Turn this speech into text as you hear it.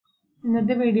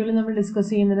ഇന്നത്തെ വീഡിയോയിൽ നമ്മൾ ഡിസ്കസ്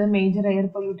ചെയ്യുന്നത് മേജർ എയർ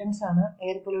പൊല്യൂട്ടൻസ് ആണ്.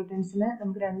 എയർ പൊല്യൂട്ടൻസിനെ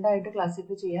നമുക്ക് രണ്ടായിട്ട്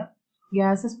ക്ലാസിഫൈ ചെയ്യാം.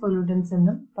 ഗ്യാസസ് പൊല്യൂട്ടൻസ്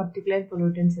എന്നും പർട്ടിക്കുലർ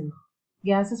പൊല്യൂട്ടൻസ് എന്നും.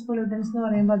 ഗ്യാസസ് പൊല്യൂട്ടൻസ് എന്ന്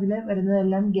പറയുമ്പോൾ അതിൽ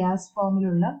വരുന്നതെല്ലാം ഗ്യാസ്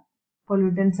ഫോമിലുള്ള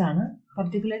പൊല്യൂട്ടൻസ് ആണ്.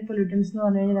 പർട്ടിക്കുലർ പൊല്യൂട്ടൻസ് എന്ന്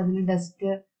പറഞ്ഞു കഴിഞ്ഞാൽ അതിൽ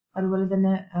ഡസ്റ്റ്, അതുപോലെ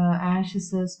തന്നെ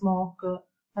ആഷസ്, സ്മോക്ക്,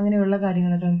 അങ്ങനെയുള്ള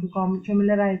കാര്യങ്ങളൊക്കെ നമുക്ക്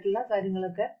ഫെമിലർ ആയിട്ടുള്ള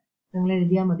കാര്യങ്ങളൊക്കെ നിങ്ങൾ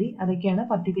എഴുതിയാൽ മതി. അതൊക്കെയാണ്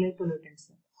പർട്ടിക്കുലർ പൊല്യൂട്ടൻസ്.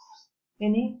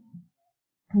 ഇനി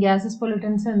ഗ്യാസസ്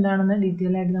പൊല്യൂട്ടൻസ് എന്താണെന്ന്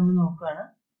ഡീറ്റെയിൽ ആയിട്ട് നമ്മൾ നോക്കുകയാണ്.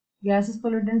 ഗ്യാസസ്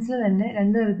പൊല്യൂട്ടൻസിൽ തന്നെ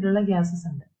രണ്ട് തരത്തിലുള്ള ഗ്യാസസ്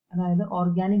ഉണ്ട്. അതായത്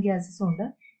ഓർഗാനിക് ഗ്യാസസും ഉണ്ട്,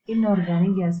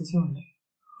 ഇൻഓർഗാനിക് ഗ്യാസസും ഉണ്ട്.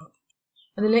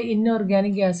 അതിൽ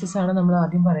ഇൻഓർഗാനിക് ഗ്യാസസ് ആണ് നമ്മൾ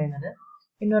ആദ്യം പറയുന്നത്.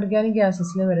 ഇൻഓർഗാനിക്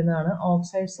ഗ്യാസസിൽ വരുന്നതാണ്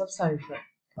oxides of sulphur.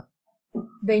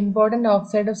 The important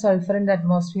oxide of sulphur in the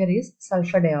atmosphere is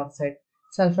sulphur dioxide.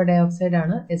 Sulphur dioxide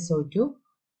ആണ് SO2.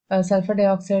 സൾഫർ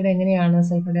ഡയോക്സൈഡ് എങ്ങനെയാണ്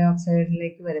സൾഫർ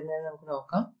ഡയോക്സൈഡിലേക്ക് വരുന്നത് നമുക്ക്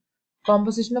നോക്കാം.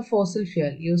 Composition of fossil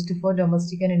fuel used for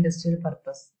domestic and industrial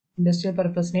purpose. Industrial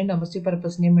പർപ്പസിനെയും domestic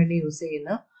പർപ്പസിനെയും വേണ്ടി use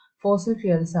ചെയ്യുന്ന fossil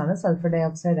fuels ആണ് sulphur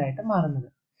dioxide ആയിട്ട് മാറുന്നത്.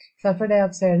 സൾഫർ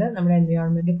ഡയോക്സൈഡ് നമ്മുടെ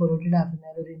എൻവയോൺമെന്റ് പൊല്യൂട്ടഡ്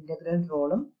ആക്കുന്നതിൽ ഒരു ഇന്റഗ്രൽ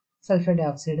റോളും സൾഫർ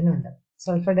ഡയോക്സൈഡിനുണ്ട്.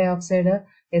 സൾഫർ ഡയോക്സൈഡ്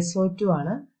SO2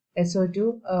 ആണ്. SO2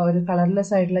 ഒരു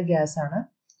കളർലെസ് ആയിട്ടുള്ള ഗ്യാസ് ആണ്.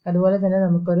 അതുപോലെ തന്നെ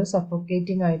നമുക്കൊരു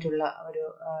സഫോക്കേറ്റിംഗ് ആയിട്ടുള്ള ഒരു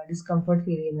ഡിസ്കംഫർട്ട്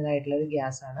ഫീൽ ചെയ്യുന്നതായിട്ടുള്ള ഒരു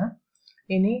ഗ്യാസ് ആണ്.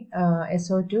 ഇനി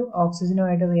SO2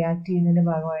 ഓക്സിജനുമായിട്ട് റിയാക്ട് ചെയ്യുന്നതിന്റെ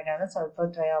ഭാഗമായിട്ടാണ് സൾഫർ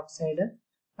ട്രൈഓക്സൈഡ്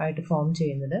ആയിട്ട് ഫോം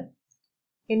ചെയ്യുന്നത്.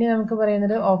 ഇനി നമുക്ക്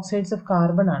പറയുന്നത് ഓക്സൈഡ്സ് ഓഫ്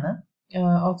കാർബൺ ആണ്.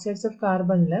 ഓക്സൈഡ്സ് ഓഫ്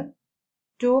കാർബണിൽ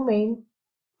 2 മെയിൻ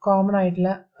കോമൺ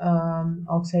ആയിട്ടുള്ള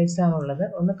ഓക്സൈഡ്സ് ആണുള്ളത്.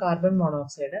 ഒന്ന് കാർബൺ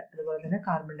മോണോക്സൈഡ്, അതുപോലെ തന്നെ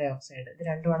കാർബൺ ഡയോക്സൈഡ്. ഇത്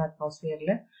രണ്ടുമാണ്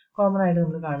അറ്റ്മോസ്ഫിയറിൽ കോമൺ ആയിട്ട്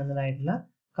നമ്മൾ കാണുന്നതായിട്ടുള്ള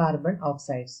carbon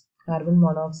oxides. Carbon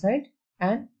monoxide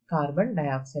and carbon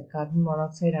dioxide. Carbon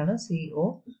monoxide ആണ് CO,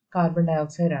 കാർബൺ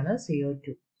ഡയോക്സൈഡ് ആണ്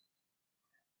CO2.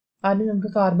 ആദ്യം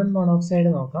നമുക്ക് കാർബൺ മോണോക്സൈഡ്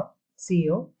നോക്കാം.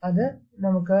 CO അത്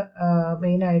നമുക്ക്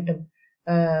മെയിൻ ആയിട്ടും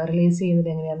റിലീസ് ചെയ്യുന്നത്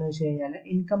എങ്ങനെയാണെന്ന് വെച്ച് കഴിഞ്ഞാൽ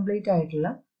ഇൻകംപ്ലീറ്റ് ആയിട്ടുള്ള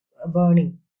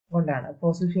ബേണിംഗ് കൊണ്ടാണ്.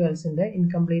 ഫോസിൽ ഫ്യൂൽസിന്റെ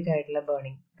ഇൻകംപ്ലീറ്റ് ആയിട്ടുള്ള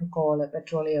ബേണിംഗ്, കോള്,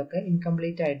 പെട്രോളിയം ഒക്കെ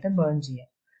ഇൻകംപ്ലീറ്റ് ആയിട്ട് ബേൺ ചെയ്യാം.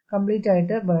 കംപ്ലീറ്റ്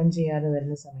ആയിട്ട് ബേൺ ചെയ്യാതെ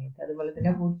വരുന്ന സമയത്ത്, അതുപോലെ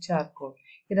തന്നെ വുഡ്, ചാർക്കോൾ,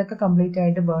 ഇതൊക്കെ കംപ്ലീറ്റ്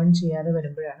ആയിട്ട് ബേൺ ചെയ്യാതെ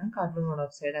വരുമ്പോഴാണ് കാർബൺ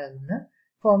മോണോക്സൈഡ് അതിൽ നിന്ന്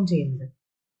ഫോം ചെയ്യുന്നത്.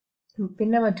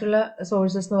 പിന്നെ മറ്റുള്ള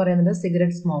സോഴ്സസ് എന്ന് പറയുന്നത്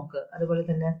സിഗരറ്റ് സ്മോക്ക്, അതുപോലെ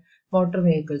തന്നെ മോട്ടോർ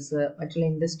വെഹിക്കിൾസ്, മറ്റുള്ള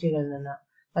ഇൻഡസ്ട്രികളിൽ നിന്ന്,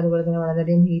 അതുപോലെ തന്നെ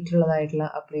വളരെയധികം ഹീറ്റ് ഉള്ളതായിട്ടുള്ള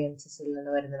അപ്ലയൻസസിൽ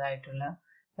നിന്ന് വരുന്നതായിട്ടുള്ള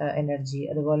എനർജി,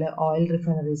 അതുപോലെ ഓയിൽ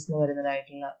റിഫൈനറീസ് നിന്ന്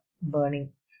വരുന്നതായിട്ടുള്ള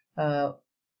ബേണിംഗ്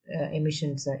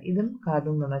എമിഷൻസ്, ഇതും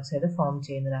കാർബൺ മോണോക്സൈഡ് ഫോം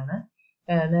ചെയ്യുന്നതാണ്.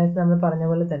 നേരത്തെ നമ്മൾ പറഞ്ഞ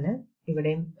പോലെ തന്നെ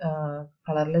ഇവിടെയും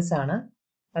കളർലെസ് ആണ്,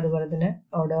 അതുപോലെ തന്നെ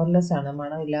ഓഡോർലെസ് ആണ്,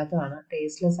 മണമില്ലാത്തതാണ്,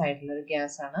 ടേസ്റ്റ്ലെസ് ആയിട്ടുള്ള ഒരു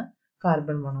ഗ്യാസ് ആണ്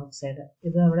കാർബൺ മോണോക്സൈഡ്.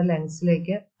 ഇത് നമ്മുടെ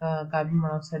ലങ്സിലേക്ക് കാർബൺ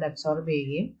മോണോക്സൈഡ് അബ്സോർബ്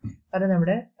ചെയ്യുകയും അത്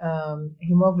നമ്മുടെ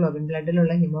ഹിമോഗ്ലോബിൻ,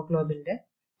 ബ്ലഡിലുള്ള ഹിമോഗ്ലോബിന്റെ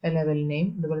ലെവലിനെയും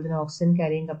അതുപോലെ തന്നെ ഓക്സിജൻ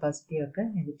ക്യാരിയിങ് കപ്പാസിറ്റിയും ഒക്കെ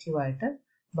നെഗറ്റീവായിട്ട്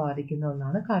ബാധിക്കുന്ന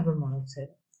ഒന്നാണ് carbon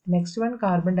monoxide. Next one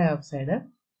carbon dioxide.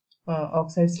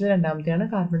 ഓക്സൈഡ്സിൽ രണ്ടാമത്തെയാണ്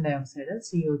carbon dioxide,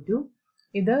 CO2.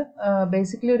 ഇത്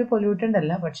ബേസിക്കലി ഒരു പൊല്യൂട്ടന്റ്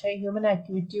അല്ല, പക്ഷേ ഹ്യൂമൻ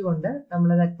ആക്ടിവിറ്റി കൊണ്ട്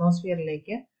നമ്മളത്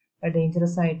അറ്റ്മോസ്ഫിയറിലേക്ക്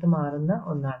ഡേഞ്ചറസ് ആയിട്ട് മാറുന്ന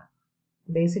ഒന്നാണ്.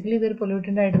 ബേസിക്കലി ഇതൊരു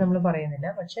പൊല്യൂട്ടന്റ് ആയിട്ട് നമ്മൾ പറയുന്നില്ല,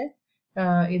 പക്ഷെ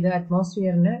ഇത്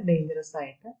അറ്റ്മോസ്ഫിയറിന് ഡേഞ്ചറസ്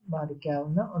ആയിട്ട്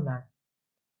ബാധിക്കാവുന്ന ഒന്നാണ്.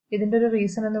 ഇതിന്റെ ഒരു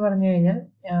റീസൺ എന്ന് പറഞ്ഞു കഴിഞ്ഞാൽ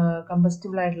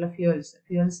കമ്പസ്റ്റബിൾ ആയിട്ടുള്ള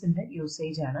ഫ്യൂൽസിന്റെ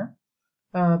യൂസേജ് ആണ്.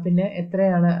 പിന്നെ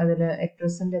എത്രയാണ് അതിൽ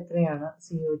അറ്റ് എത്രയാണ്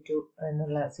CO2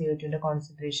 എന്നുള്ള CO2ന്റെ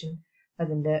കോൺസെൻട്രേഷൻ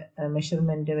അതിന്റെ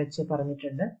മെഷർമെന്റ് വെച്ച്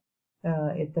പറഞ്ഞിട്ടുണ്ട്.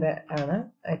 എത്ര ആണ്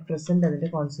അറ്റ് അതിന്റെ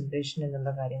കോൺസെൻട്രേഷൻ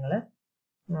എന്നുള്ള കാര്യങ്ങൾ.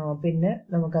 പിന്നെ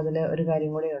നമുക്കതിൽ ഒരു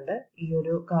കാര്യം കൂടെയുണ്ട്. ഈ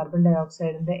ഒരു കാർബൺ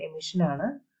ഡയോക്സൈഡിന്റെ എമിഷനാണ്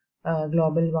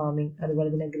ഗ്ലോബൽ വാർമിംഗ്, അതുപോലെ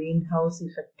തന്നെ ഗ്രീൻ ഹൗസ്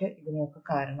ഇഫക്റ്റ്, ഇതിനെയൊക്കെ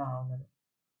കാരണമാവുന്നത്.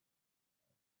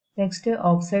 നെക്സ്റ്റ്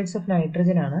ഓക്സൈഡ്സ് ഓഫ്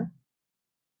നൈട്രജൻ ആണ്.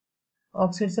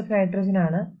 ഓക്സൈഡ്സ് ഓഫ് നൈട്രജൻ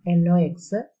ആണ് NOx.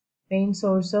 Main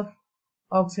source of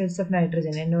oxides of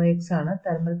nitrogen NOx ആണ്.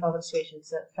 Thermal power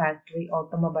stations, factory,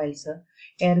 automobiles,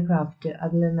 aircraft,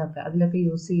 അതിലൊക്കെ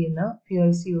യൂസ് ചെയ്യുന്ന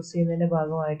ഫ്യൂൽസ് യൂസ് ചെയ്യുന്നതിന്റെ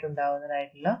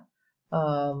ഭാഗമായിട്ടുണ്ടാവുന്നതായിട്ടുള്ള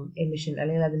എമിഷൻ,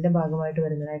 അല്ലെങ്കിൽ അതിന്റെ ഭാഗമായിട്ട്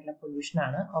വരുന്നതായിട്ടുള്ള പൊല്യൂഷൻ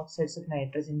ആണ് ഓക്സൈഡ്സ് ഓഫ്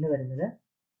നൈട്രജനിൽ വരുന്നത്.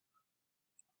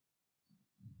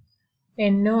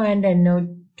 NO and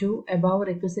NO2 above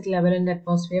requisite level in the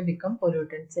atmosphere become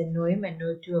pollutants. NOയും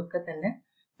NO2 ഒക്കെ തന്നെ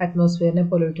അറ്റ്മോസ്ഫിയറിനെ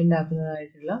പൊല്യൂട്ടന്റ്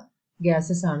ആക്കുന്നതായിട്ടുള്ള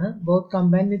ഗ്യാസസ് ആണ്. Both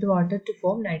combine with water to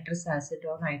form nitrous acid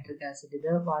or nitric acid. ഇത്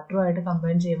വാട്ടറുമായിട്ട്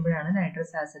കമ്പൈൻ ചെയ്യുമ്പോഴാണ്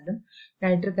നൈട്രസ് ആസിഡും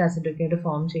നൈട്രിക് ആസിഡും ഒക്കെ ആയിട്ട്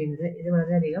ഫോം ചെയ്യുന്നത്. ഇത്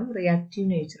വളരെയധികം റിയാക്റ്റീവ്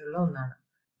നേച്ചറുള്ള ഒന്നാണ്.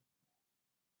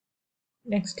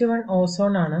 നെക്സ്റ്റ് വൺ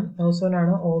ഓസോൺ ആണ്. ഓസോൺ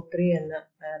ആണ് O3 എന്ന്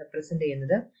റെപ്രസെന്റ്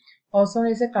ചെയ്യുന്നത്. Ozone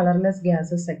is A colourless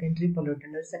gas, secondary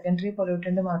pollutant. ഒരു സെക്കൻഡറി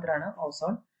പൊല്യൂട്ടന്റ് മാത്രമാണ്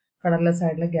ഓസോൺ. കളർലെസ്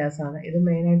ആയിട്ടുള്ള ഗ്യാസ് ആണ്. ഇത്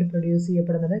മെയിൻ ആയിട്ട് പ്രൊഡ്യൂസ്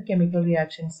ചെയ്യപ്പെടുന്നത് കെമിക്കൽ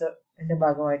റിയാക്ഷൻസിന്റെ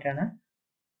ഭാഗമായിട്ടാണ്.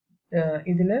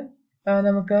 ഇതിൽ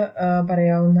നമുക്ക്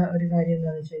പറയാവുന്ന ഒരു കാര്യം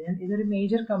എന്താണെന്ന് വെച്ച് കഴിഞ്ഞാൽ ഇതൊരു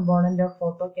major component of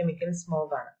photo chemical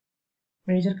smog ആണ്.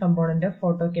 Major component of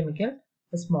photo chemical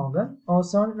smog.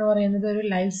 Ozone എന്ന് പറയുന്നത് ഒരു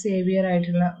ലൈഫ് സേവിയർ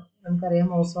ആയിട്ടുള്ള, നമുക്കറിയാം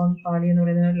ഓസോൺ പാളി എന്ന്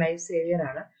പറയുന്നത് ഒരു ലൈഫ് സേവിയർ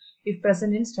ആണ് ഇഫ്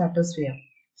പ്രസന്റ് ഇൻ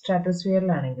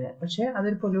സ്ട്രാറ്റോസ്ഫിയറിലാണെങ്കിൽ. പക്ഷേ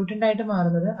അതൊരു പൊല്യൂട്ടന്റ് ആയിട്ട്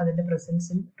മാറുന്നത് അതിന്റെ പ്രസൻസ്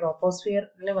ഇൻ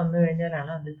ട്രോപ്പോസ്ഫിയറിൽ വന്നു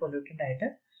കഴിഞ്ഞാലാണ് അത് പൊല്യൂട്ടന്റ് ആയിട്ട്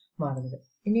മാറുന്നത്.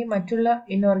 ഇനി മറ്റുള്ള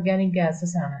ഇൻഓർഗാനിക്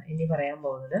ഗ്യാസസ് ആണ് ഇനി പറയാൻ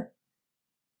പോകുന്നത്.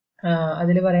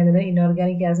 അതിൽ പറയുന്നത്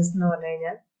ഇൻഓർഗാനിക് ഗ്യാസസ് എന്ന് പറഞ്ഞു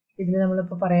കഴിഞ്ഞാൽ ഇതിൽ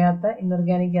നമ്മളിപ്പോൾ പറയാത്ത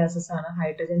ഇൻഓർഗാനിക് ഗ്യാസസ് ആണ്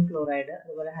ഹൈഡ്രജൻ ക്ലോറൈഡ്,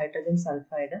 അതുപോലെ hydrogen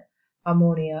sulphide,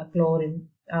 ammonia, chlorine,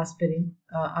 aspirin,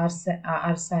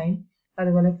 ആർസൈൻ,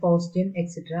 അതുപോലെ ഫോസ്റ്റിൻ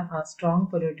etcetera are strong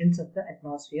pollutants of the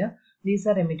atmosphere. These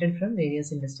are emitted from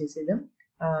various industries. ഇതും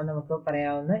നമുക്ക്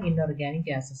പറയാവുന്ന ഇൻഓർഗാനിക്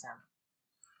ഗ്യാസസ് ആണ്.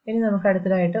 ഇനി നമുക്ക്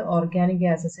അടുത്തതായിട്ട് ഓർഗാനിക്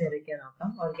ഗ്യാസസ് ഏതൊക്കെയാണ് നോക്കാം.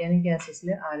 Organic ഗ്യാസസിൽ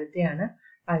ആദ്യത്തെയാണ്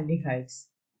aldehydes.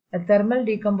 Thermal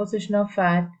decomposition of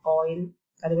fat, oil,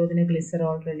 അതുപോലെ തന്നെ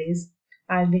glycerol release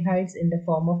aldehydes in the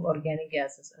form of organic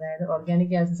gases. അതായത്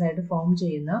ഓർഗാനിക് ഗ്യാസസ് ആയിട്ട് ഫോം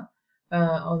ചെയ്യുന്ന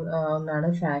ഒന്നാണ്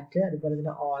ഫാറ്റ്, അതുപോലെ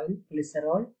തന്നെ ഓയിൽ,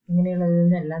 ഗ്ലിസറോൾ, ഇങ്ങനെയുള്ളതിൽ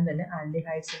നിന്നെല്ലാം തന്നെ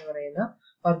ആൽഡിഹൈഡ്സ് എന്ന് പറയുന്ന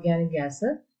ഓർഗാനിക് ഗ്യാസ്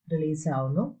റിലീസ്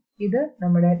ആവുന്നു. ഇത്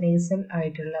നമ്മുടെ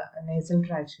നേസൽ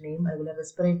ട്രാക്ഷനെയും അതുപോലെ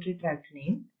റെസ്പിറേറ്ററി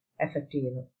ട്രാക്റ്റിനെയും എഫക്ട്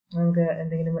ചെയ്യുന്നു. നമുക്ക്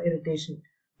എന്തെങ്കിലും ഇറിറ്റേഷൻ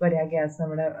വരിക, ഗ്യാസ്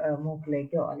നമ്മുടെ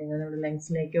മൂക്കിലേക്കോ അല്ലെങ്കിൽ നമ്മുടെ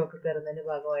ലങ്സിലേക്കോ ഒക്കെ കയറുന്നതിന്റെ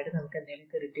ഭാഗമായിട്ട് നമുക്ക്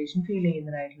എന്തെങ്കിലും ഇറിറ്റേഷൻ ഫീൽ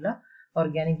ചെയ്യുന്നതായിട്ടുള്ള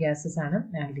ഓർഗാനിക് ഗ്യാസസ് ആണ്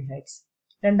ആൽഡിഹൈഡ്സ്.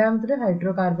 രണ്ടാമത്തത്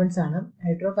ഹൈഡ്രോ കാർബൺസ് ആണ്.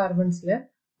 Hydro കാർബൺസിൽ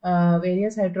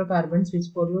various hydro carbons which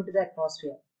pollute the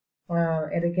atmosphere.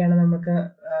 ഏതൊക്കെയാണ് നമുക്ക്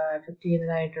എഫക്ട്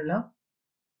ചെയ്യുന്നതായിട്ടുള്ള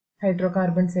ഹൈഡ്രോ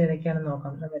കാർബൺസ് ഏതൊക്കെയാണെന്ന്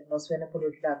നോക്കാം. നമ്മുടെ അറ്റ്മോസ്ഫിയറിനെ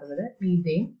പൊല്യൂട്ടഡ് ആക്കുന്നത്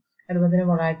മീഥെയിൻ, അതുപോലെ തന്നെ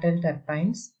വൊളാറ്റൈൽ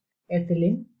ടെർപൈൻസ്,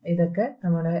 എത്തിലിൻ, ഇതൊക്കെ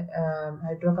നമ്മുടെ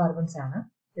ഹൈഡ്രോ കാർബൺസ് ആണ്.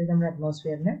 ഇത് നമ്മുടെ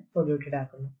അറ്റ്മോസ്ഫിയറിനെ പൊല്യൂട്ടഡ്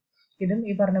ആക്കുന്നു. ഇതും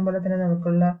ഈ പറഞ്ഞ പോലെ തന്നെ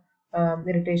നമുക്കുള്ള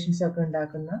ഇറിറ്റേഷൻസ് ഒക്കെ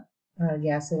ഉണ്ടാക്കുന്ന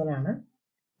ഗ്യാസുകളാണ്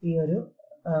ഈ ഒരു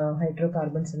ഹൈഡ്രോ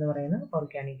കാർബൺസ് എന്ന് പറയുന്ന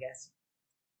ഓർഗാനിക് ഗ്യാസ്.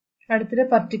 അടുത്തത്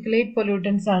പർട്ടിക്കുലേറ്റ്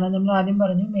പൊല്യൂട്ടൻസ് ആണ്. നമ്മൾ ആദ്യം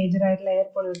പറഞ്ഞു മേജർ ആയിട്ടുള്ള എയർ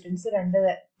പൊല്യൂട്ടൻസ്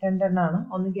രണ്ടെണ്ണമാണ്.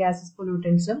 ഒന്ന് ഗ്യാസസ്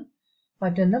പൊല്യൂട്ടൻസും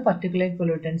മറ്റൊന്ന് പർട്ടിക്കുലേറ്റ്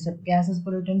പൊല്യൂട്ടൻസും. ഗ്യാസസ്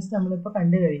പൊല്യൂട്ടൻസ് നമ്മളിപ്പോൾ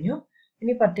കണ്ടു കഴിഞ്ഞു.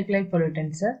 ഇനി പർട്ടിക്കുലേറ്റ്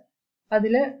പൊല്യൂട്ടൻസ്,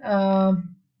 അതിൽ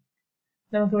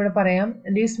നമുക്കിവിടെ പറയാം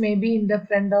these may be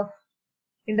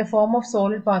in the form of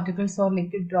solid particles or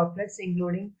liquid droplets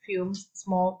including fumes,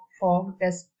 smoke, fog,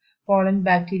 dust, pollen,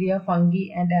 bacteria, fungi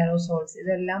and aerosols.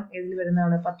 ഇതെല്ലാം ഇതിൽ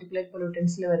വരുന്നതാണ്, പർട്ടിക്കുലേറ്റ്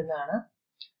പൊല്യൂട്ടൻസിൽ വരുന്നതാണ്.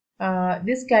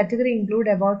 This category include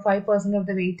about 5% of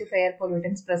the weight of air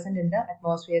pollutants present in the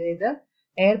atmosphere. ഇത്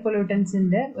air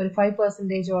പൊല്യൂട്ടൻസിന്റെ ഒരു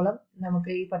 5%ഓളം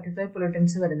നമുക്ക് ഈ particulate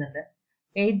pollutants വരുന്നുണ്ട്.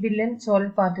 8 billion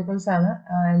solid particles ആണ്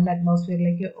നമ്മുടെ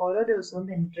അറ്റ്മോസ്ഫിയറിലേക്ക് ഓരോ ദിവസവും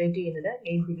പെനിട്രേറ്റ് ചെയ്യുന്നത്.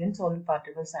 8 ബില്യൺ സോളിഡ്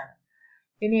പാർട്ടിക്കിൾസ് ആണ്.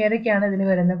 ഇനി ഏതൊക്കെയാണ് ഇതിന്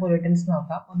വരുന്ന പൊല്യൂട്ടൻസ്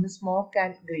നോക്കാം. ഒന്ന് smoke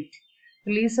and grit.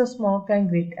 Release of smoke and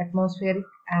grit,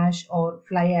 atmospheric ash or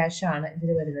fly ash ആണ് ഇതിൽ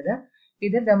വരുന്നത്.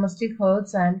 ഇത് domestic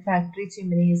hertz and factory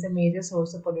Chimmini is A major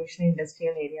source of pollution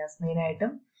industrial areas.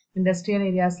 മെയിനായിട്ടും ഇൻഡസ്ട്രിയൽ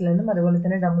ഏരിയാസിൽ നിന്നും അതുപോലെ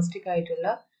തന്നെ ഡൊമസ്റ്റിക്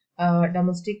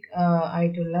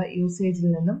ആയിട്ടുള്ള യൂസേജിൽ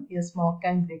നിന്നും ഈ സ്മോക്ക്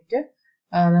ആൻഡ് ഗ്രിറ്റ്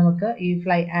നമുക്ക് ഈ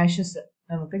ഫ്ലൈ ആഷസ്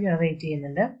നമുക്ക് ജനറേറ്റ്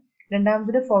ചെയ്യുന്നുണ്ട്.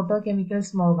 രണ്ടാമത് ഫോട്ടോ കെമിക്കൽ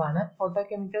സ്മോഗ് ആണ്. ഫോട്ടോ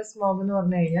കെമിക്കൽ സ്മോഗ് എന്ന്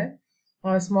പറഞ്ഞു കഴിഞ്ഞാൽ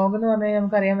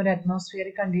നമുക്കറിയാം ഒരു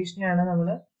അറ്റ്മോസ്ഫിയറിക് കണ്ടീഷനെയാണ് നമ്മൾ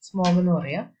സ്മോഗ് എന്ന്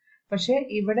പറയാം. പക്ഷെ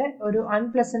ഇവിടെ ഒരു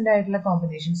അൺപ്ലസന്റ് ആയിട്ടുള്ള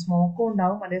കോമ്പിനേഷൻ, സ്മോക്കും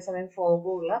ഉണ്ടാവും അതേസമയം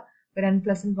ഫോഗും ഉള്ള ഒരു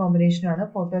അൺപ്ലസന്റ് കോമ്പിനേഷനാണ്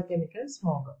ഫോട്ടോ കെമിക്കൽ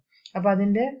സ്മോഗ്. അപ്പൊ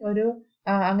അതിന്റെ ഒരു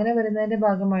അങ്ങനെ വരുന്നതിന്റെ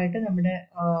ഭാഗമായിട്ട് നമ്മുടെ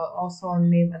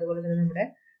ഓസോണിനെയും അതുപോലെ തന്നെ നമ്മുടെ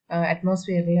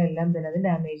അറ്റ്മോസ്ഫിയറിലും എല്ലാം തന്നെ അത്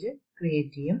ഡാമേജ്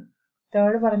ക്രിയേറ്റ് ചെയ്യും.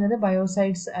 തേർഡ് പറഞ്ഞത്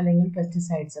ബയോസൈഡ്സ് അല്ലെങ്കിൽ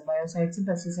പെസ്റ്റിസൈഡ്സ്. ബയോസൈഡ്സും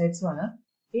പെസ്റ്റിസൈഡ്സും ആണ്.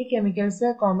 ഈ കെമിക്കൽസ്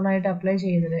കോമൺ ആയിട്ട് അപ്ലൈ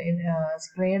ചെയ്യുന്നത്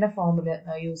സ്പ്രേയുടെ ഫോമിൽ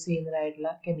യൂസ് ചെയ്യുന്നതായിട്ടുള്ള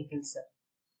കെമിക്കൽസ്.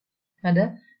 അത്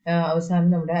അവസാനം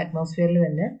നമ്മുടെ അറ്റ്മോസ്ഫിയറിൽ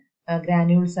തന്നെ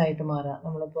ഗ്രാന്യൂൾസ് ആയിട്ട് മാറുക.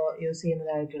 നമ്മളിപ്പോൾ യൂസ്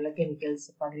ചെയ്യുന്നതായിട്ടുള്ള കെമിക്കൽസ്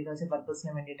അഗ്രികൾച്ചർ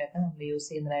പർപ്പസിന് വേണ്ടിയിട്ടൊക്കെ നമ്മൾ യൂസ്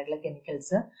ചെയ്യുന്നതായിട്ടുള്ള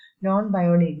കെമിക്കൽസ് നോൺ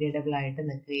ബയോഡിഗ്രേഡബിൾ ആയിട്ട്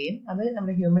നിൽക്കുകയും അത്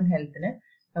നമ്മുടെ ഹ്യൂമൻ ഹെൽത്തിന്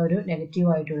ഒരു നെഗറ്റീവ്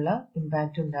ആയിട്ടുള്ള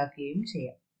ഇമ്പാക്റ്റ് ഉണ്ടാക്കുകയും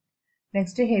ചെയ്യാം.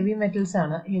 നെക്സ്റ്റ് ഹെവി മെറ്റൽസ്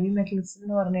ആണ്. ഹെവി മെറ്റൽസ്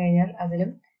എന്ന് പറഞ്ഞു കഴിഞ്ഞാൽ അതിലും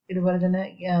ഇതുപോലെ തന്നെ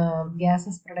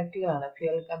gases പ്രൊഡക്റ്റുകളാണ്.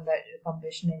 Fuel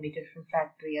combustion emitted from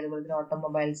factory, അതുപോലെ തന്നെ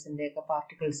ഓട്ടോമൊബൈൽസിന്റെ ഒക്കെ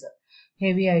പാർട്ടിക്കിൾസ്,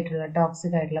 ഹെവി ആയിട്ടുള്ള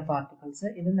ടോക്സിക് ആയിട്ടുള്ള പാർട്ടിക്കിൾസ്,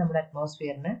 ഇതും നമ്മുടെ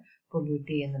അറ്റ്മോസ്ഫിയറിനെ പൊല്യൂട്ട്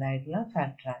ചെയ്യുന്നതായിട്ടുള്ള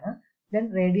ഫാക്ടറാണ്. Then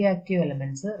radio active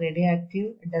elements, radio active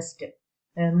dust,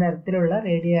 നമ്മുടെ എർത്തിലുള്ള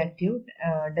റേഡിയോ ആക്റ്റീവ്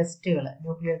ഡസ്റ്റുകൾ,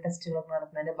 ന്യൂക്ലിയർ ടെസ്റ്റുകളൊക്കെ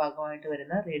നടത്തുന്നതിന്റെ ഭാഗമായിട്ട്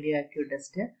വരുന്ന റേഡിയോ ആക്റ്റീവ്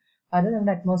ഡസ്റ്റ്, അത്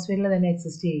നമ്മുടെ അറ്റ്മോസ്ഫിയറിൽ തന്നെ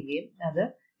എക്സിസ്റ്റ് ചെയ്യുകയും അത്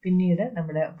പിന്നീട്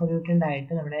നമ്മുടെ പൊല്യൂട്ടൻ്റ്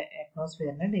ആയിട്ട് നമ്മുടെ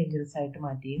അറ്റ്മോസ്ഫിയറിനെ ഡേഞ്ചറസ് ആയിട്ട്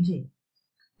മാറ്റുകയും ചെയ്യും.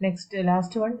 നെക്സ്റ്റ്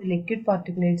ലാസ്റ്റ് വൺ ലിക്വിഡ്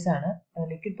പാർട്ടിക്കുലേറ്റ്സ് ആണ്.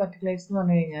 ലിക്വിഡ് പാർട്ടിക്കുലേറ്റ്സ് എന്ന്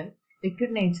പറഞ്ഞു കഴിഞ്ഞാൽ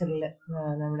ലിക്വിഡ് നേച്ചറിൽ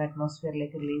നമ്മുടെ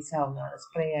അറ്റ്മോസ്ഫിയറിലേക്ക് റിലീസ് ആവുന്നതാണ്.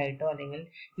 സ്പ്രേ ആയിട്ടോ അല്ലെങ്കിൽ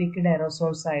ലിക്വിഡ്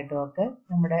എയറോസോൾസ് ആയിട്ടോ ഒക്കെ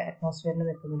നമ്മുടെ അറ്റ്മോസ്ഫിയറിൽ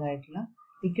നിൽക്കുന്നതായിട്ടുള്ള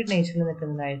ലിക്വിഡ് നേച്ചറിൽ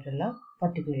നിൽക്കുന്നതായിട്ടുള്ള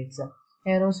പാർട്ടിക്കുലേറ്റ്സ്.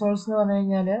 എയറോസോൾസ് എന്ന് പറഞ്ഞു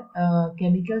കഴിഞ്ഞാൽ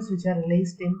chemicals which are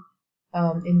released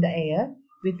in the air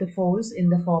with force in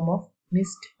the form of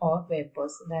mist or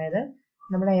vapours. അതായത്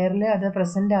നമ്മുടെ എയറിൽ അത്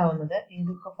പ്രസന്റ് ആവുന്നത്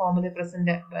ഏതൊക്കെ ഫോമിൽ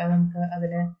പ്രസന്റ് നമുക്ക്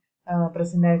അതിൽ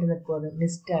പ്രസന്റ് ആയിട്ട് നിൽക്കും, അത്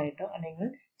മിസ്റ്റ് ആയിട്ടോ അല്ലെങ്കിൽ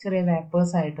ചെറിയ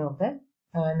വേപ്പേഴ്സ് ആയിട്ടോ ഒക്കെ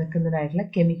നിൽക്കുന്നതായിട്ടുള്ള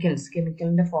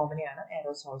കെമിക്കലിന്റെ ഫോമിനെയാണ്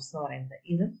എയറോസോൾസ് എന്ന് പറയുന്നത്.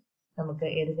 ഇത് നമുക്ക്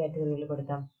ഏത് കാറ്റഗറിയിൽ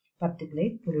പെടുത്താം?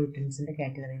 particulate പൊല്യൂട്ടൻസിന്റെ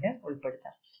കാറ്റഗറിയിൽ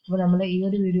ഉൾപ്പെടുത്താം. അപ്പോൾ നമ്മൾ ഈ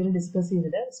ഒരു വീഡിയോയിൽ ഡിസ്കസ്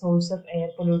ചെയ്തത് സോഴ്സ് ഓഫ് എയർ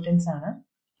പൊല്യൂട്ടൻസ് ആണ്.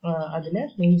 അതിൽ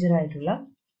മേജർ ആയിട്ടുള്ള